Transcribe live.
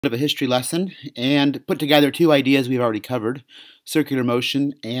Of a history lesson and put together two ideas we've already covered, circular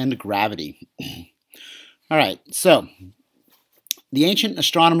motion and gravity. All right, so the ancient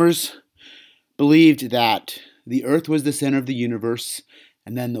astronomers believed that the Earth was the center of the universe,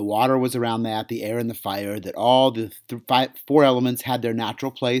 and then the water was around that, the air and the fire, that all the four elements had their natural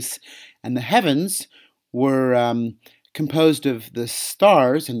place, and the heavens were composed of the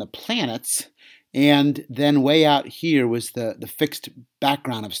stars and the planets. And then way out here was the fixed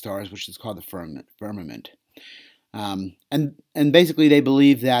background of stars, which is called the firmament. And basically they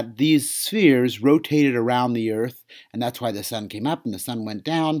believed that these spheres rotated around the Earth, and that's why the sun came up and the sun went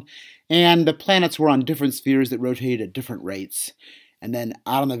down, and the planets were on different spheres that rotated at different rates. And then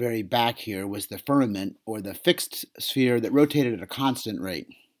out on the very back here was the firmament, or the fixed sphere that rotated at a constant rate.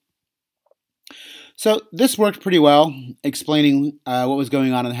 So this worked pretty well, explaining what was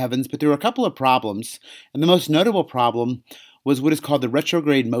going on in the heavens, but there were a couple of problems, and the most notable problem was what is called the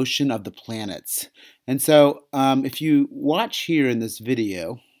retrograde motion of the planets. And so if you watch here in this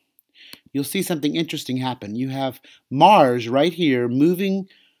video, you'll see something interesting happen. You have Mars right here moving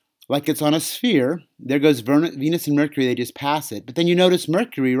like it's on a sphere. There goes Venus and Mercury, they just pass it, but then you notice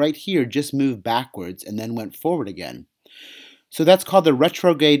Mercury right here just moved backwards and then went forward again. So that's called the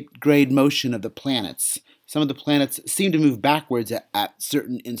retrograde motion of the planets. Some of the planets seem to move backwards at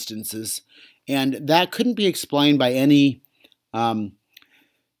certain instances, and that couldn't be explained by any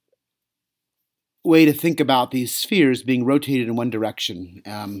way to think about these spheres being rotated in one direction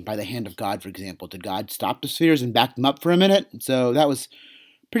by the hand of God, for example. Did God stop the spheres and back them up for a minute? So that was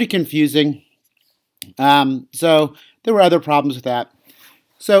pretty confusing. So there were other problems with that.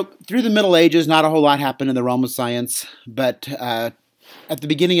 So through the Middle Ages, not a whole lot happened in the realm of science, but at the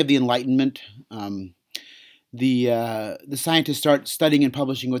beginning of the Enlightenment, the scientists start studying and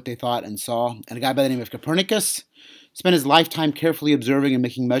publishing what they thought and saw, and a guy by the name of Copernicus spent his lifetime carefully observing and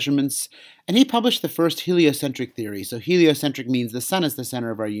making measurements, and he published the first heliocentric theory. So heliocentric means the sun is the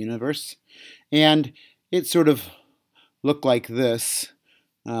center of our universe, and it sort of looked like this.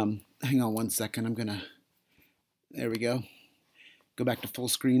 Hang on one second, there we go. Go back to full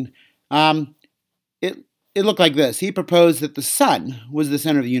screen. It looked like this. He proposed that the sun was the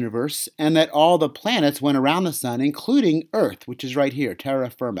center of the universe and that all the planets went around the sun, including Earth, which is right here, terra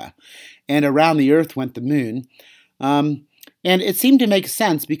firma. And around the Earth went the moon. And it seemed to make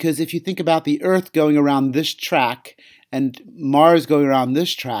sense because if you think about the Earth going around this track and Mars going around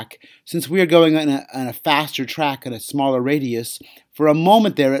this track, since we are going on a faster track at a smaller radius, for a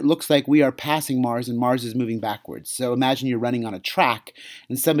moment there it looks like we are passing Mars and Mars is moving backwards. So imagine you're running on a track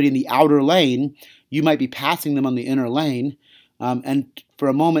and somebody in the outer lane, you might be passing them on the inner lane, and for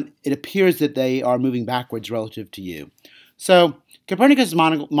a moment it appears that they are moving backwards relative to you. So Copernicus'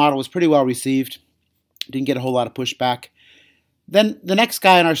 model was pretty well received, didn't get a whole lot of pushback. Then the next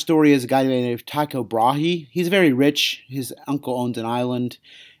guy in our story is a guy named Tycho Brahe. He's very rich. His uncle owns an island,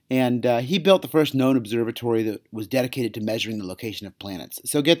 and he built the first known observatory that was dedicated to measuring the location of planets.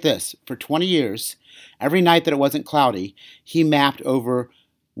 So get this, for 20 years, every night that it wasn't cloudy, he mapped over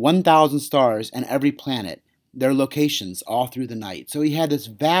 1,000 stars and every planet, their locations, all through the night. So he had this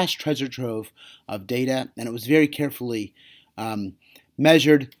vast treasure trove of data, and it was very carefully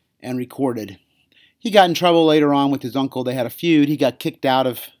measured and recorded. He got in trouble later on with his uncle. They had a feud. He got kicked out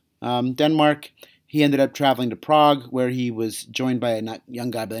of Denmark. He ended up traveling to Prague, where he was joined by a young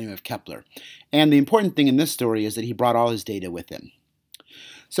guy by the name of Kepler. And the important thing in this story is that he brought all his data with him.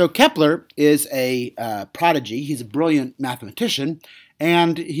 So Kepler is a prodigy. He's a brilliant mathematician,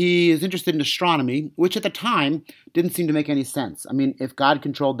 and he is interested in astronomy, which at the time didn't seem to make any sense. I mean, if God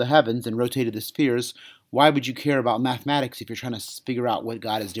controlled the heavens and rotated the spheres, why would you care about mathematics if you're trying to figure out what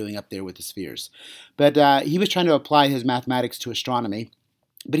God is doing up there with the spheres? But he was trying to apply his mathematics to astronomy.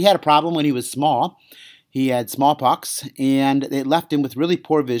 But he had a problem when he was small. He had smallpox, and it left him with really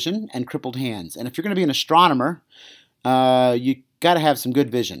poor vision and crippled hands. And if you're going to be an astronomer, you got to have some good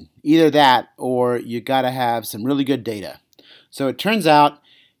vision. Either that or you got to have some really good data. So it turns out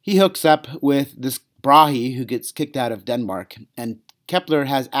he hooks up with this Brahe who gets kicked out of Denmark, and Kepler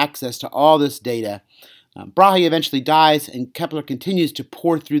has access to all this data. Brahe eventually dies, and Kepler continues to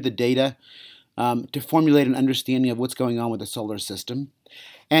pore through the data to formulate an understanding of what's going on with the solar system.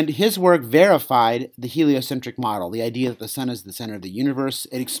 And his work verified the heliocentric model, the idea that the sun is the center of the universe.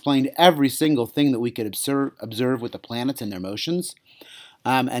 It explained every single thing that we could observe with the planets and their motions.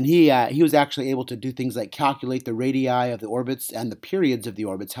 And he was actually able to do things like calculate the radii of the orbits and the periods of the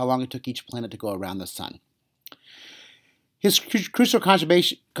orbits, how long it took each planet to go around the sun. His crucial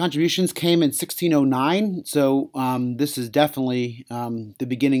contributions came in 1609, so this is definitely the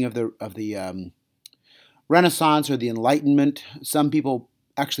beginning of the Renaissance or the Enlightenment. Some people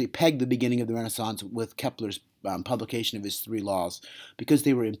actually pegged the beginning of the Renaissance with Kepler's publication of his three laws, because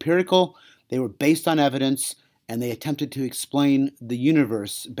they were empirical, they were based on evidence, and they attempted to explain the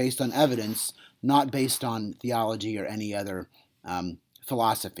universe based on evidence, not based on theology or any other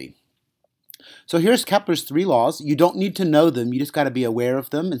philosophy. So here's Kepler's three laws. You don't need to know them, you just got to be aware of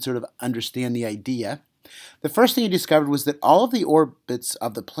them and sort of understand the idea. The first thing he discovered was that all of the orbits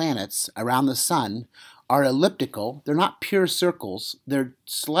of the planets around the sun are elliptical. They're not pure circles. They're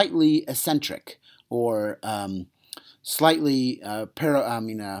slightly eccentric, or slightly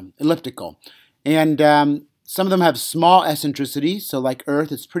elliptical. And some of them have small eccentricities, so like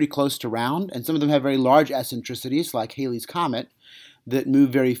Earth, it's pretty close to round, and some of them have very large eccentricities, like Halley's Comet, that move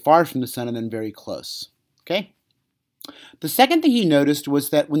very far from the sun and then very close. Okay? The second thing he noticed was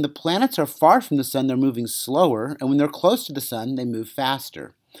that when the planets are far from the sun, they're moving slower, and when they're close to the sun, they move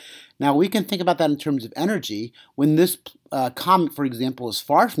faster. Now, we can think about that in terms of energy. When this comet, for example, is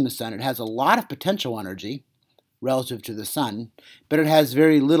far from the sun, it has a lot of potential energy relative to the sun, but it has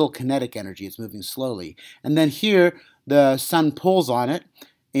very little kinetic energy. It's moving slowly. And then here, the sun pulls on it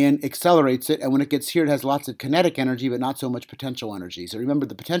and accelerates it, and when it gets here, it has lots of kinetic energy, but not so much potential energy. So remember,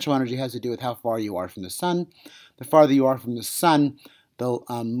 the potential energy has to do with how far you are from the sun. The farther you are from the sun, the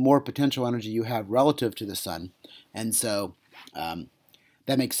more potential energy you have relative to the sun. And so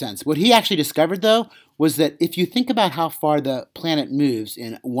that makes sense. What he actually discovered, though, was that if you think about how far the planet moves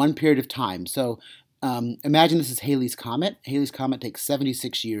in one period of time, so imagine this is Halley's Comet. Halley's Comet takes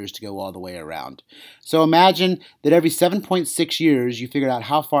 76 years to go all the way around. So imagine that every 7.6 years you figured out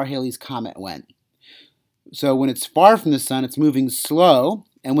how far Halley's Comet went. So when it's far from the sun, it's moving slow,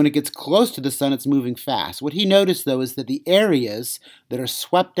 and when it gets close to the sun, it's moving fast. What he noticed, though, is that the areas that are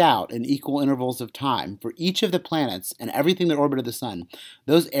swept out in equal intervals of time for each of the planets and everything that orbited the sun,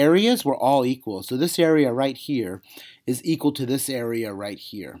 those areas were all equal. So this area right here is equal to this area right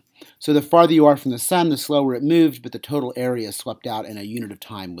here. So the farther you are from the sun, the slower it moved, but the total area swept out in a unit of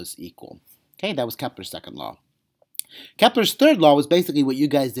time was equal. Okay, that was Kepler's second law. Kepler's third law was basically what you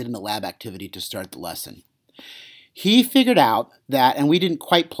guys did in the lab activity to start the lesson. He figured out that, and we didn't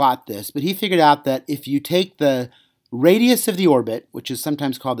quite plot this, but he figured out that if you take the radius of the orbit, which is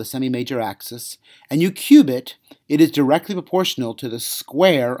sometimes called the semi-major axis, and you cube it, it is directly proportional to the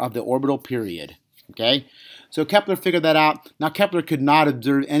square of the orbital period. Okay? So Kepler figured that out. Now, Kepler could not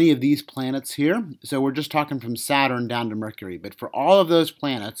observe any of these planets here, so we're just talking from Saturn down to Mercury. But for all of those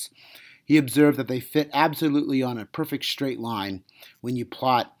planets, he observed that they fit absolutely on a perfect straight line when you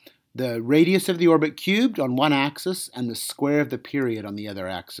plot the radius of the orbit cubed on one axis and the square of the period on the other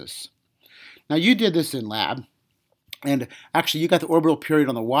axis. Now, you did this in lab, and actually you got the orbital period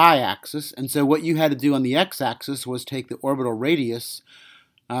on the y-axis, and so what you had to do on the x-axis was take the orbital radius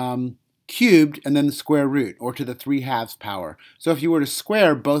cubed and then the square root, or to the 3/2 power. So if you were to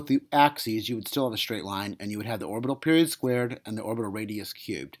square both the axes, you would still have a straight line, and you would have the orbital period squared and the orbital radius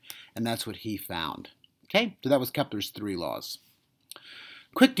cubed, and that's what he found. Okay, so that was Kepler's three laws.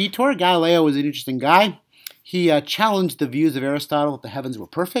 Quick detour, Galileo was an interesting guy. He challenged the views of Aristotle that the heavens were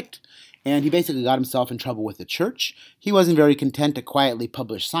perfect, and he basically got himself in trouble with the church. He wasn't very content to quietly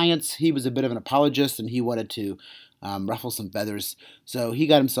publish science. He was a bit of an apologist, and he wanted to ruffle some feathers, so he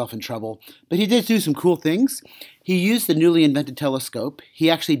got himself in trouble. But he did do some cool things. He used the newly invented telescope. He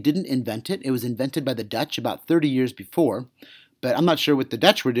actually didn't invent it. It was invented by the Dutch about 30 years before, but I'm not sure what the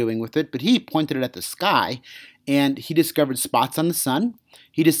Dutch were doing with it, but he pointed it at the sky, and he discovered spots on the sun.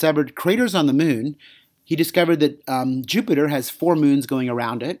 He discovered craters on the moon. He discovered that Jupiter has 4 moons going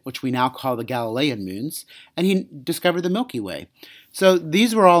around it, which we now call the Galilean moons, and he discovered the Milky Way. So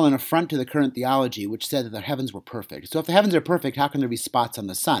these were all an affront to the current theology, which said that the heavens were perfect. So if the heavens are perfect, how can there be spots on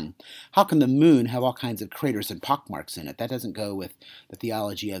the sun? How can the moon have all kinds of craters and pockmarks in it? That doesn't go with the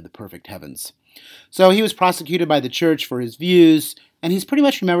theology of the perfect heavens. So he was prosecuted by the church for his views, and he's pretty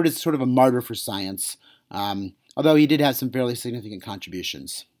much remembered as sort of a martyr for science, although he did have some fairly significant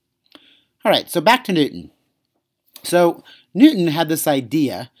contributions. All right, so back to Newton. So Newton had this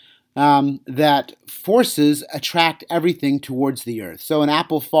idea that forces attract everything towards the Earth. So an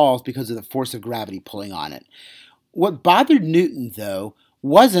apple falls because of the force of gravity pulling on it. What bothered Newton, though,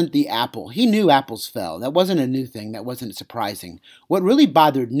 wasn't the apple. He knew apples fell. That wasn't a new thing. That wasn't surprising. What really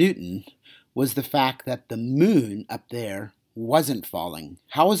bothered Newton was the fact that the moon up there wasn't falling.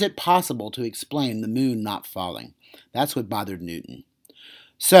 How was it possible to explain the moon not falling? That's what bothered Newton.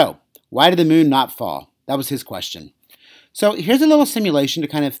 So, why did the moon not fall? That was his question. So here's a little simulation to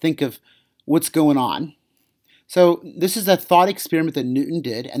kind of think of what's going on. So this is a thought experiment that Newton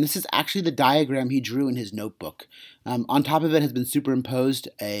did, and this is actually the diagram he drew in his notebook. On top of it has been superimposed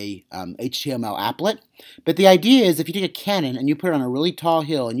a HTML applet. But the idea is if you take a cannon and you put it on a really tall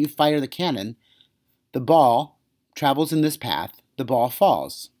hill and you fire the cannon, the ball travels in this path, the ball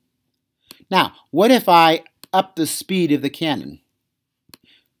falls. Now, what if I up the speed of the cannon?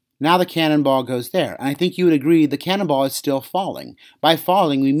 Now the cannonball goes there. And I think you would agree the cannonball is still falling. By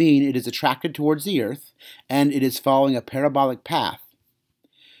falling, we mean it is attracted towards the earth and it is following a parabolic path.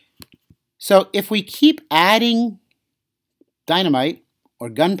 So if we keep adding dynamite or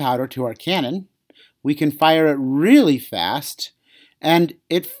gunpowder to our cannon, we can fire it really fast and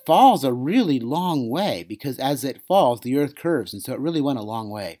it falls a really long way because as it falls, the earth curves, and so it really went a long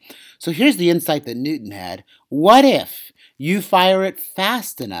way. So here's the insight that Newton had. What if you fire it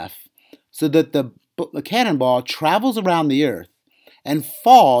fast enough so that the cannonball travels around the earth and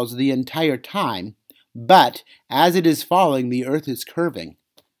falls the entire time, but as it is falling, the earth is curving?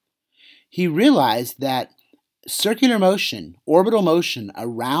 He realized that circular motion, orbital motion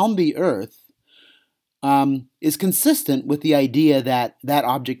around the earth is consistent with the idea that that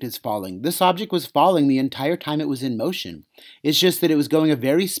object is falling. This object was falling the entire time it was in motion. It's just that it was going a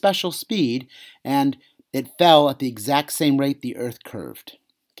very special speed and it fell at the exact same rate the earth curved.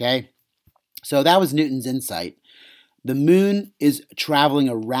 Okay? So that was Newton's insight. The moon is traveling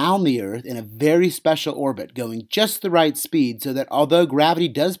around the earth in a very special orbit, going just the right speed so that although gravity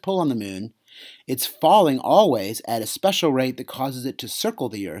does pull on the moon, it's falling always at a special rate that causes it to circle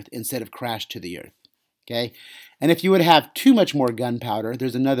the earth instead of crash to the earth. Okay? And if you would have too much more gunpowder,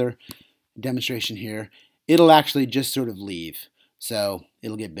 there's another demonstration here, it'll actually just sort of leave. So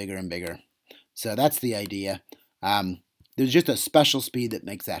it'll get bigger and bigger. So that's the idea. There's just a special speed that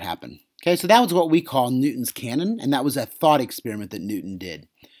makes that happen. Okay, so that was what we call Newton's cannon, and that was a thought experiment that Newton did.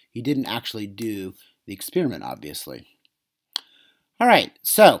 He didn't actually do the experiment, obviously. All right,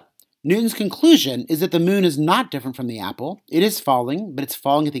 so Newton's conclusion is that the moon is not different from the apple. It is falling, but it's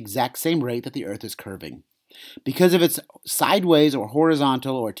falling at the exact same rate that the earth is curving. Because of its sideways or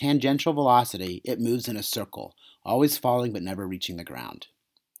horizontal or tangential velocity, it moves in a circle, always falling but never reaching the ground.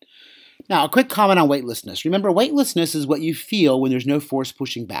 Now, a quick comment on weightlessness. Remember, weightlessness is what you feel when there's no force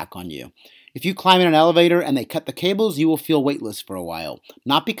pushing back on you. If you climb in an elevator and they cut the cables, you will feel weightless for a while.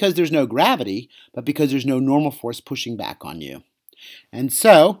 Not because there's no gravity, but because there's no normal force pushing back on you. And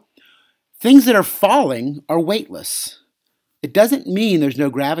so, things that are falling are weightless. It doesn't mean there's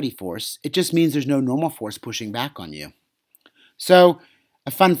no gravity force. It just means there's no normal force pushing back on you. So,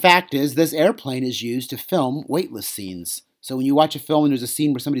 a fun fact is this airplane is used to film weightless scenes. So when you watch a film and there's a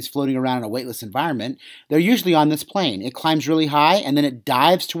scene where somebody's floating around in a weightless environment, they're usually on this plane. It climbs really high and then it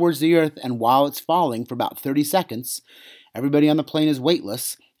dives towards the earth, and while it's falling for about 30 seconds, everybody on the plane is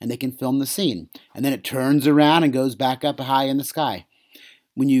weightless and they can film the scene. And then it turns around and goes back up high in the sky.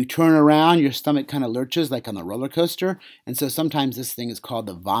 When you turn around, your stomach kind of lurches like on the roller coaster, and so sometimes this thing is called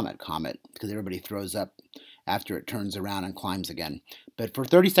the vomit comet because everybody throws up after it turns around and climbs again. But for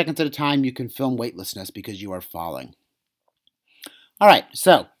 30 seconds at a time, you can film weightlessness because you are falling. All right,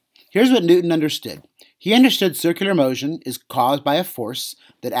 so here's what Newton understood. He understood circular motion is caused by a force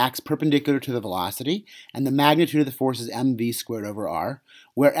that acts perpendicular to the velocity, and the magnitude of the force is mv squared over r,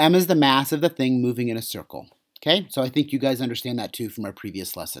 where m is the mass of the thing moving in a circle. Okay, so I think you guys understand that too from our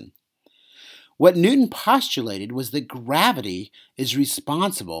previous lesson. What Newton postulated was that gravity is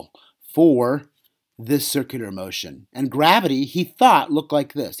responsible for this circular motion. And gravity, he thought, looked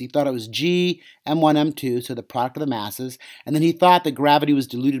like this. He thought it was G, M1, M2, so the product of the masses, and then he thought that gravity was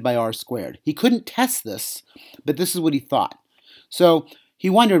diluted by r squared. He couldn't test this, but this is what he thought. So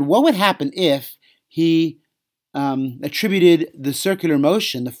he wondered what would happen if he attributed the circular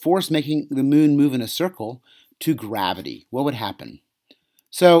motion, the force making the moon move in a circle, to gravity. What would happen?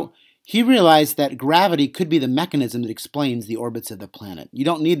 So he realized that gravity could be the mechanism that explains the orbits of the planet. You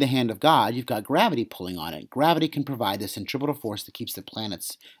don't need the hand of God, you've got gravity pulling on it. Gravity can provide the centripetal force that keeps the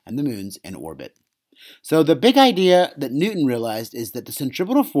planets and the moons in orbit. So the big idea that Newton realized is that the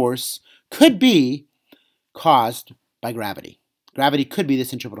centripetal force could be caused by gravity. Gravity could be the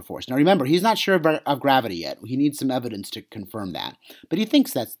centripetal force. Now remember, he's not sure of gravity yet. He needs some evidence to confirm that. But he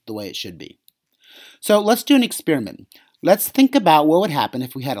thinks that's the way it should be. So let's do an experiment. Let's think about what would happen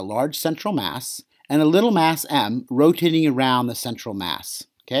if we had a large central mass and a little mass m rotating around the central mass.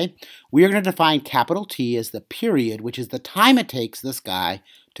 Okay? We are going to define capital T as the period, which is the time it takes this guy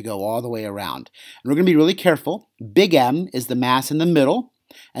to go all the way around. And we're going to be really careful. Big M is the mass in the middle,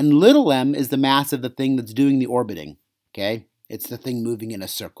 and little m is the mass of the thing that's doing the orbiting. Okay? It's the thing moving in a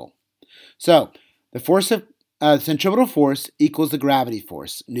circle. So the force of centripetal force equals the gravity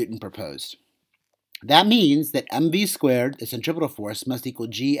force Newton proposed. That means that mv squared, the centripetal force, must equal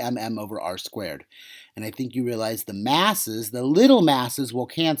gmm over r squared. And I think you realize the masses, the little masses, will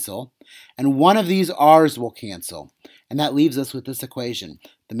cancel, and one of these r's will cancel. And that leaves us with this equation.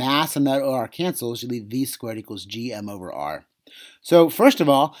 The mass and that r cancels, you leave v squared equals gm over r. So first of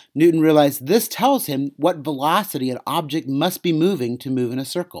all, Newton realized this tells him what velocity an object must be moving to move in a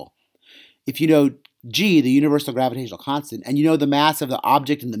circle. If you know g, the universal gravitational constant, and you know the mass of the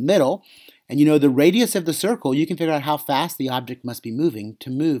object in the middle, and you know the radius of the circle, you can figure out how fast the object must be moving to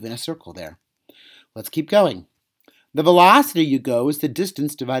move in a circle there. Let's keep going. The velocity you go is the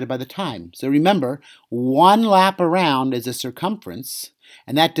distance divided by the time. So remember, one lap around is a circumference,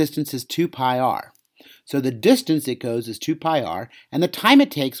 and that distance is 2 pi r. So the distance it goes is 2 pi r, and the time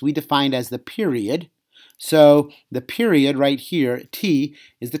it takes we defined as the period. So the period right here, t,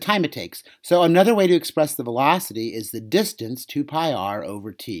 is the time it takes. So another way to express the velocity is the distance, 2 pi r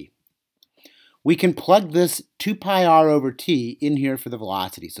over t. We can plug this 2 pi r over t in here for the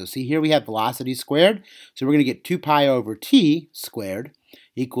velocity. So see here we have velocity squared. So we're going to get 2 pi over t squared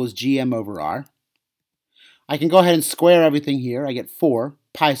equals gm over r. I can go ahead and square everything here. I get 4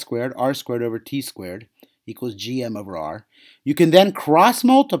 pi squared r squared over t squared equals gm over r. You can then cross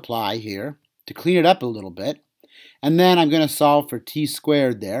multiply here to clean it up a little bit. And then I'm going to solve for t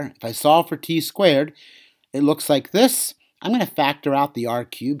squared there. If I solve for t squared, it looks like this. I'm going to factor out the r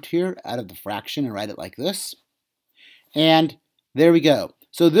cubed here out of the fraction and write it like this. And there we go.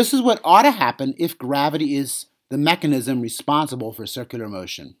 So this is what ought to happen if gravity is the mechanism responsible for circular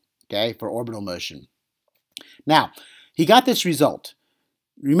motion, okay, for orbital motion. Now, he got this result.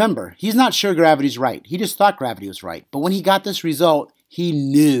 Remember, he's not sure gravity's right. He just thought gravity was right. But when he got this result, he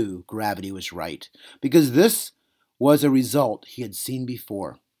knew gravity was right because this was a result he had seen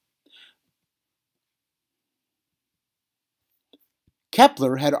before.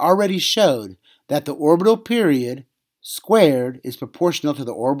 Kepler had already showed that the orbital period squared is proportional to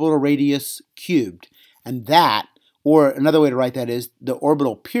the orbital radius cubed, and that, or another way to write that is, the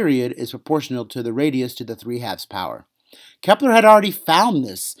orbital period is proportional to the radius to the 3/2 power. Kepler had already found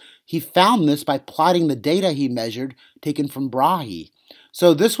this. He found this by plotting the data he measured taken from Brahe.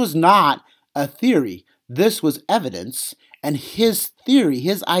 So this was not a theory. This was evidence, and his theory,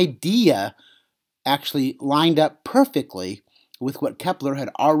 his idea, actually lined up perfectly with what Kepler had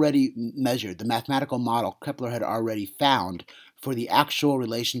already measured, the mathematical model Kepler had already found for the actual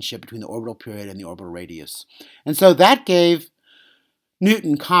relationship between the orbital period and the orbital radius. And so that gave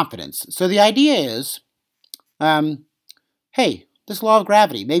Newton confidence. So the idea is, hey, this law of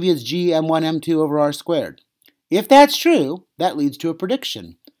gravity, maybe it's gm1 m2 over r squared. If that's true, that leads to a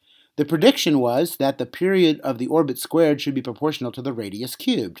prediction. The prediction was that the period of the orbit squared should be proportional to the radius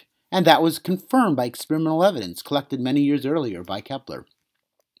cubed. And that was confirmed by experimental evidence collected many years earlier by Kepler.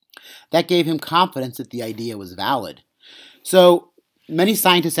 That gave him confidence that the idea was valid. So many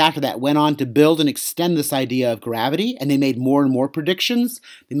scientists after that went on to build and extend this idea of gravity, and they made more and more predictions.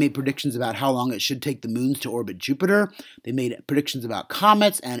 They made predictions about how long it should take the moons to orbit Jupiter. They made predictions about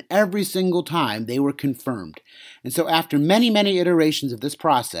comets, and every single time they were confirmed. And so after many, many iterations of this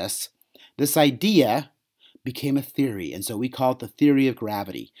process, this idea became a theory, and so we call it the theory of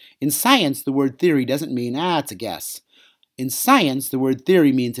gravity. In science, the word theory doesn't mean, it's a guess. In science, the word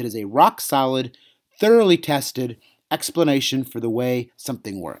theory means it is a rock-solid, thoroughly tested explanation for the way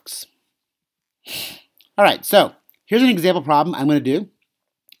something works. All right, so here's an example problem I'm going to do,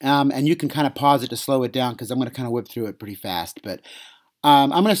 and you can kind of pause it to slow it down because I'm going to kind of whip through it pretty fast, but I'm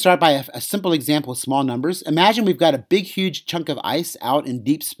going to start by a simple example of small numbers. Imagine we've got a big, huge chunk of ice out in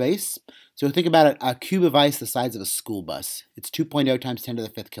deep space. So think about a cube of ice the size of a school bus. It's 2.0 times 10 to the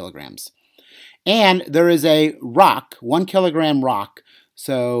 5th kilograms. And there is a rock, 1 kilogram rock,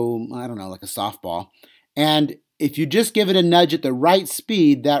 so I don't know, like a softball. And if you just give it a nudge at the right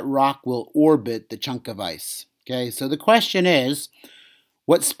speed, that rock will orbit the chunk of ice. Okay, so the question is,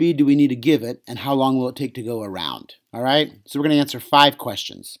 what speed do we need to give it, and how long will it take to go around? All right, so we're going to answer 5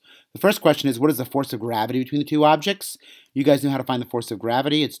 questions. The first question is, what is the force of gravity between the two objects? You guys know how to find the force of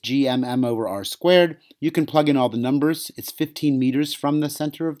gravity. It's gmm over r squared. You can plug in all the numbers. It's 15 meters from the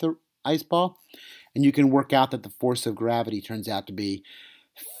center of the ice ball. And you can work out that the force of gravity turns out to be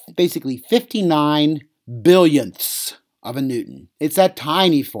basically 59 billionths of a Newton. It's a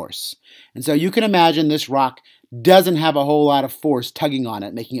tiny force. And so you can imagine this rock doesn't have a whole lot of force tugging on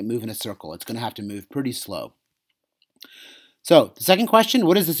it, making it move in a circle. It's going to have to move pretty slow. So the second question,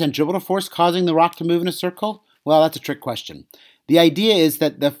 what is the centripetal force causing the rock to move in a circle? Well, that's a trick question. The idea is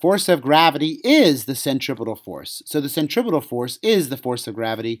that the force of gravity is the centripetal force. So the centripetal force is the force of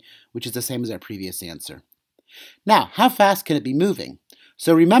gravity, which is the same as our previous answer. Now, how fast can it be moving?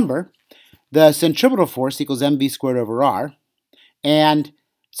 So remember, The centripetal force equals mv squared over r. And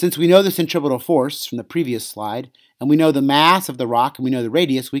since we know the centripetal force from the previous slide, and we know the mass of the rock, and we know the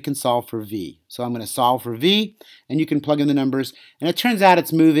radius, we can solve for v. So I'm going to solve for v, and you can plug in the numbers. And it turns out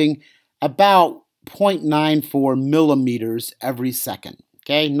it's moving about 0.94 millimeters every second.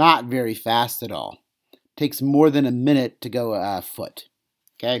 Okay, not very fast at all. Takes more than a minute to go a foot.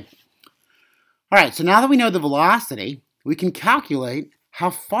 Okay. All right, so now that we know the velocity, we can calculate how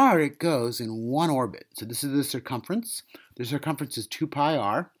far it goes in one orbit. So this is the circumference. The circumference is 2 pi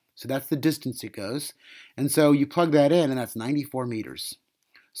r, so that's the distance it goes. And so you plug that in, and that's 94 meters.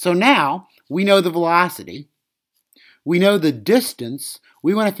 So now we know the velocity. We know the distance.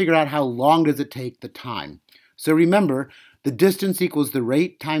 We want to figure out how long does it take the time. So remember, the distance equals the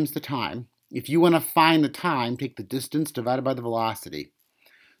rate times the time. If you want to find the time, take the distance divided by the velocity.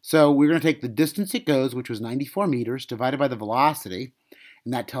 So we're going to take the distance it goes, which was 94 meters, divided by the velocity,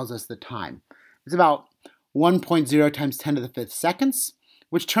 and that tells us the time. It's about 1.0 times 10 to the 5th seconds,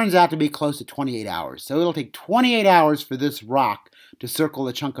 which turns out to be close to 28 hours. So it'll take 28 hours for this rock to circle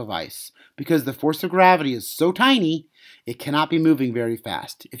a chunk of ice, because the force of gravity is so tiny, it cannot be moving very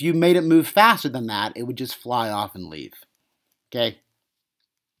fast. If you made it move faster than that, it would just fly off and leave. Okay?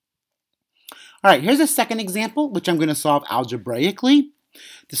 All right, here's a second example, which I'm going to solve algebraically.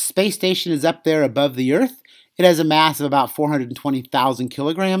 The space station is up there above the Earth. It has a mass of about 420,000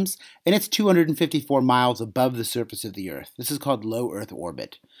 kilograms, and it's 254 miles above the surface of the Earth. This is called low Earth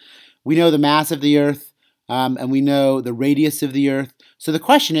orbit. We know the mass of the Earth, and we know the radius of the Earth. So the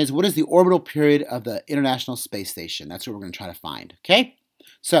question is, what is the orbital period of the International Space Station? That's what we're going to try to find, okay?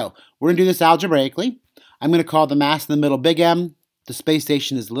 So we're going to do this algebraically. I'm going to call the mass in the middle big M. The space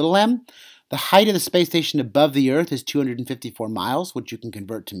station is little m. The height of the space station above the Earth is 254 miles, which you can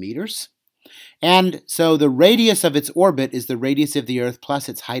convert to meters. And so the radius of its orbit is the radius of the Earth plus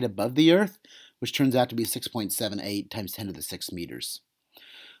its height above the Earth, which turns out to be 6.78 times 10 to the 6 meters.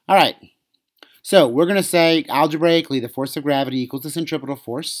 All right, so we're going to say algebraically the force of gravity equals the centripetal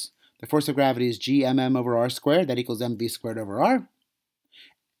force. The force of gravity is g/mm over r squared. That equals mv squared over r.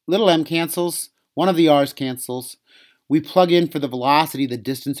 Little m cancels. One of the r's cancels. We plug in for the velocity the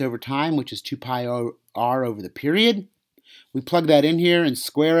distance over time, which is 2 pi r over the period. We plug that in here and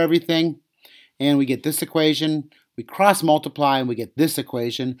square everything, and we get this equation. We cross multiply, and we get this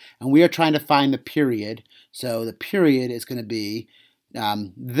equation, and we are trying to find the period. So the period is going to be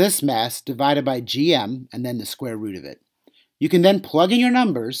this mass divided by gm, and then the square root of it. You can then plug in your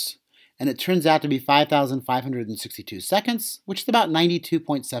numbers, and it turns out to be 5,562 seconds, which is about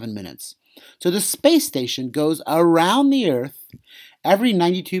 92.7 minutes. So the space station goes around the Earth every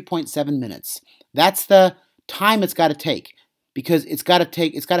 92.7 minutes. That's the time it's got to take, because it's got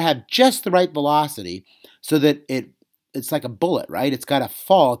to have just the right velocity so that it's like a bullet, right? It's got to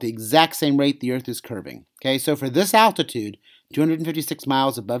fall at the exact same rate the Earth is curving. Okay, so for this altitude, 256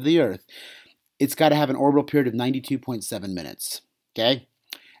 miles above the Earth, it's got to have an orbital period of 92.7 minutes. Okay,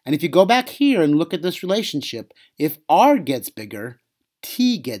 and if you go back here and look at this relationship, if r gets bigger,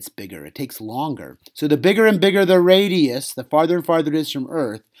 t gets bigger. It takes longer. So the bigger and bigger the radius, the farther and farther it is from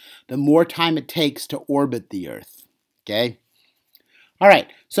Earth, the more time it takes to orbit the Earth. Okay? All right.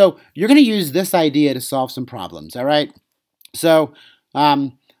 So you're going to use this idea to solve some problems. All right? So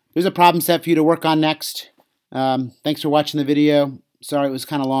there's a problem set for you to work on next. Thanks for watching the video. Sorry it was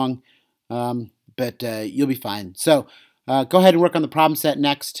kind of long, but you'll be fine. So go ahead and work on the problem set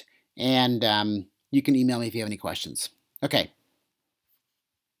next, and you can email me if you have any questions. Okay.